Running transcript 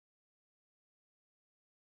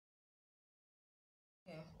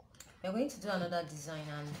We're going to do another design,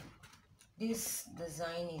 and this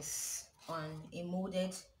design is on a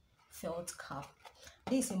molded felt cap.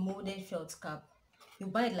 This is a molded felt cap. You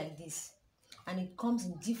buy it like this, and it comes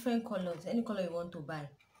in different colors, any color you want to buy.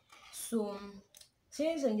 So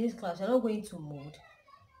since in this class we're not going to mold,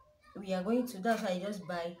 we are going to, that's why I just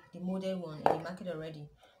buy the molded one in the market already,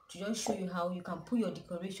 to just show you how you can put your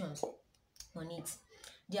decorations on it.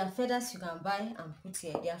 There are feathers you can buy and put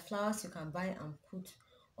here. There are flowers you can buy and put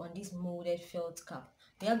on this molded felt cap.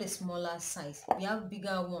 We have the smaller size, we have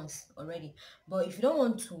bigger ones already. But if you don't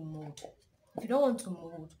want to mold, if you don't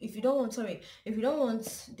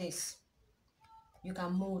want this, you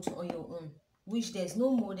can mold on your own, which there's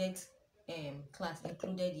no molded class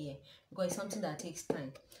included here, because it's something that takes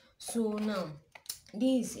time. So now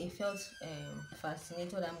this is a felt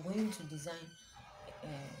fascinator that I'm going to design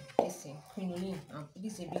this thing crinoline, and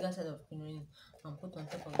this is a bigger set of crinoline and put on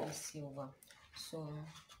top of this silver. So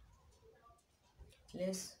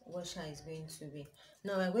let's watch how it's going to be.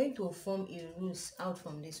 Now we're going to form a rose out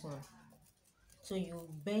from this one. So you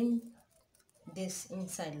bend this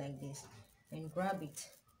inside like this and grab it.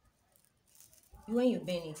 When you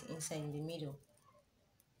bend it inside in the middle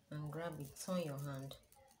and grab it, turn your hand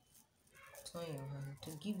to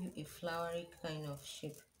give you a flowery kind of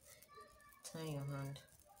shape. Turn your hand.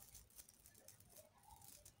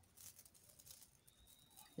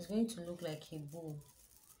 It's going to look like a bow,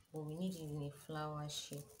 but we need it in a flower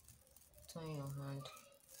shape. Turn your hand,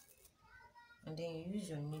 and then you use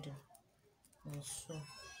your needle and sew.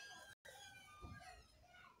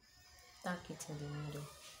 Tack it in the middle.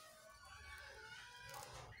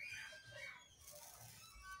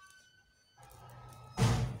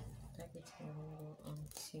 Tack it in the middle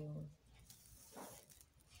until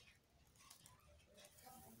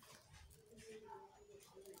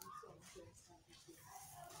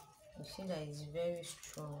you see that it's very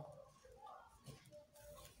strong.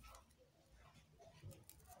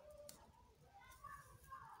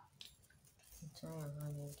 Turn your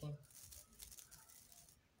hand again.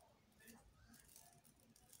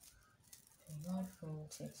 Not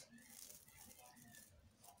print it.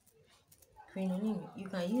 Crinoline,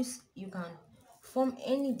 you can form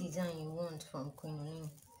any design you want from crinoline.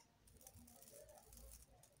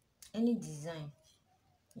 Any design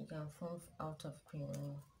you can form out of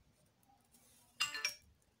crinoline.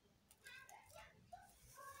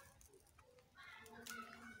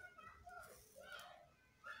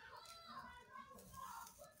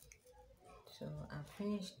 So I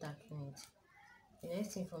finished tacking it. The next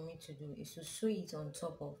thing for me to do is to sew it on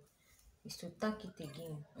top of, is to tack it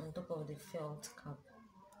again on top of the felt cap,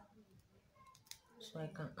 so I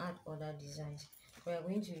can add other designs. We are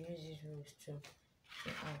going to use this rose to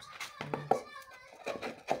add on it.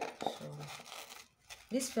 So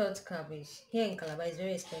this felt cap is here in Calabar, is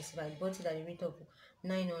very expensive. I bought it at the rate of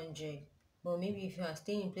 900, but maybe if you are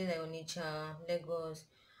staying in place like Onitsha, Lagos,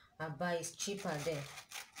 Aba, it's cheaper there.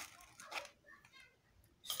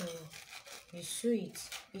 So you sew it.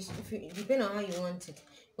 If you depend on how you want it. If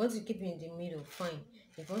you want to keep it in the middle, fine.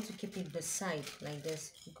 If you want to keep it beside like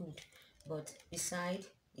this, good. But beside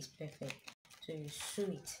is perfect. So you sew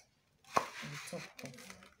it on top of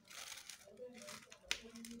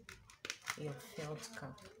your felt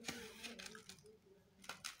cap.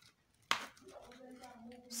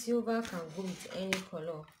 Silver can go with any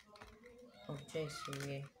color of dress you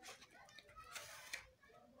wear.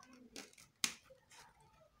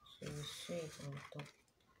 So you sew it on top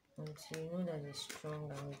until you know that it's strong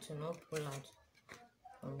and it will not pull out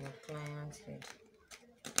from your client's head.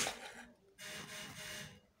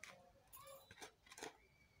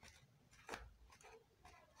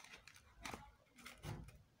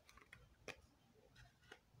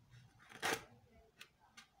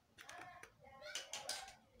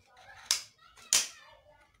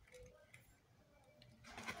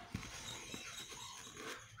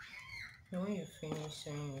 And when you finish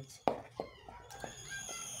sewing it, you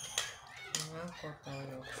now cut down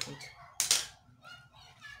your feet.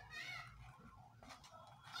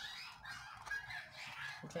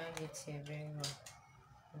 Drag it here very well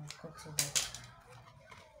and cut it out.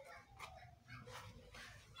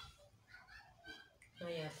 Now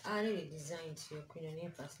you have added a design to your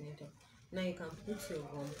crinoline fascinator. Now you can put your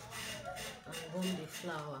gum and gum the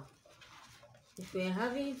flower. If you are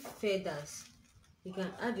having feathers, you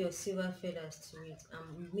can add your silver feathers to it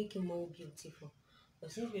and make it more beautiful.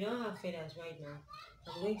 But since we don't have feathers right now,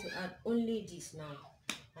 I'm going to add only this now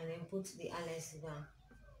and then put the Alice down.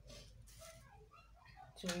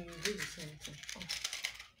 So you do the same thing. Oh,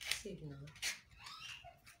 save now.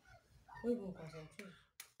 We will concentrate.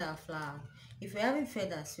 our flower. If you're having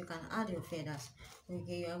feathers, you can add your feathers.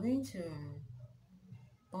 Okay, you are going to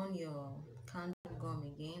on your candle gum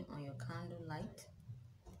again on your candle light.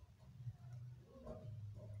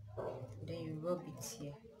 Then you rub it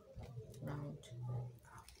here round.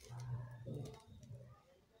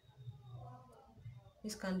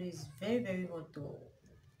 This candle is very hot though,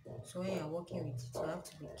 so when you're working with it, you have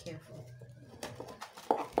to be careful.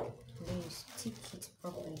 Then you stick it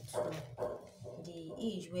properly to the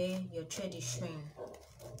edge where your thread is showing.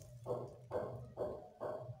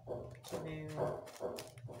 Okay, very well.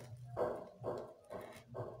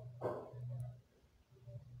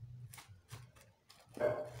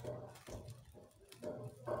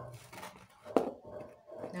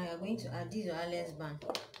 Now you're going to add this wireless band.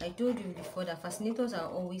 I told you before that fascinators are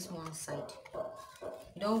always one side.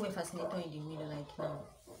 You don't wear fascinator in the middle like now.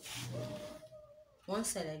 One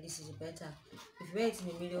side like this is better. If you wear it in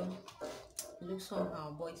the middle, it looks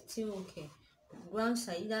somehow, but it's still okay. One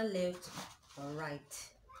side, either left or right.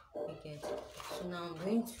 Okay. So now I'm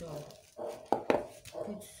going to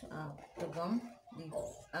put the gum. The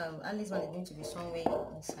Alice one is going to be somewhere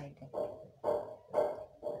inside there.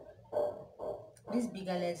 This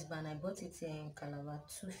bigger less band, I bought it in Calabar,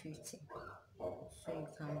 250. So you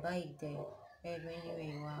can buy it there. Anywhere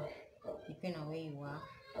you are, depending on where you are.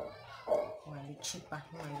 It might be cheaper,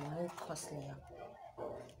 it might be more costlier.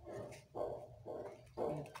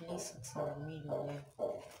 You place it in the middle there,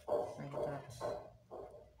 like that.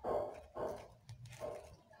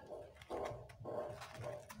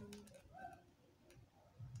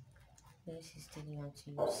 Place it steady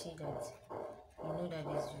until you see that you know that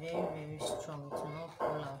it's very strong. It will not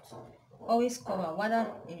fall out. Always cover, whether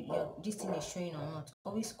this thing is showing or not.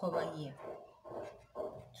 Always cover here.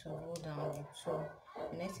 So hold down there. So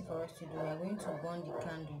the next thing for us to do, we are going to burn the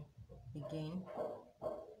candle again.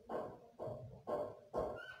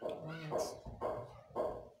 Burn it.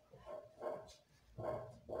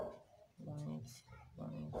 Burn it.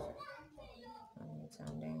 Burn it. Burn it.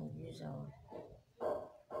 And then we use our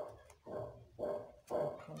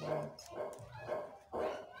cover it.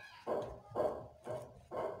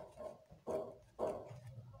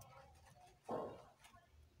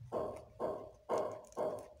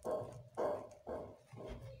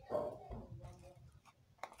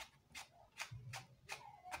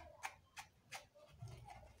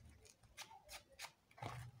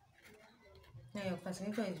 Now your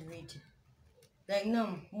fascinator is ready. Like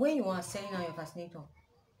now, when you are selling out your fascinator,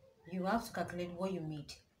 you have to calculate what you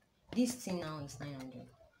made. This thing now is 900,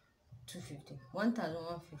 250,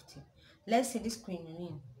 1150. Let's say this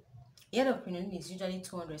crinoline. The head of crinoline is usually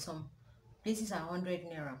 200. Some places are 100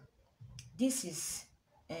 naira. This is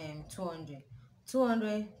 200,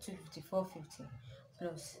 200, 250, 450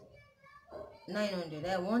 plus 900.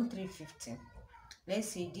 That 1350. Let's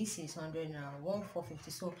say this is 100 now,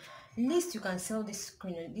 1450. So least you can sell this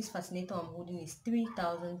fascinator I'm holding is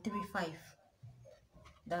 3,000, 35.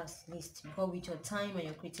 That's least, because with your time and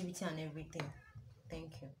your creativity and everything.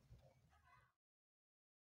 Thank you.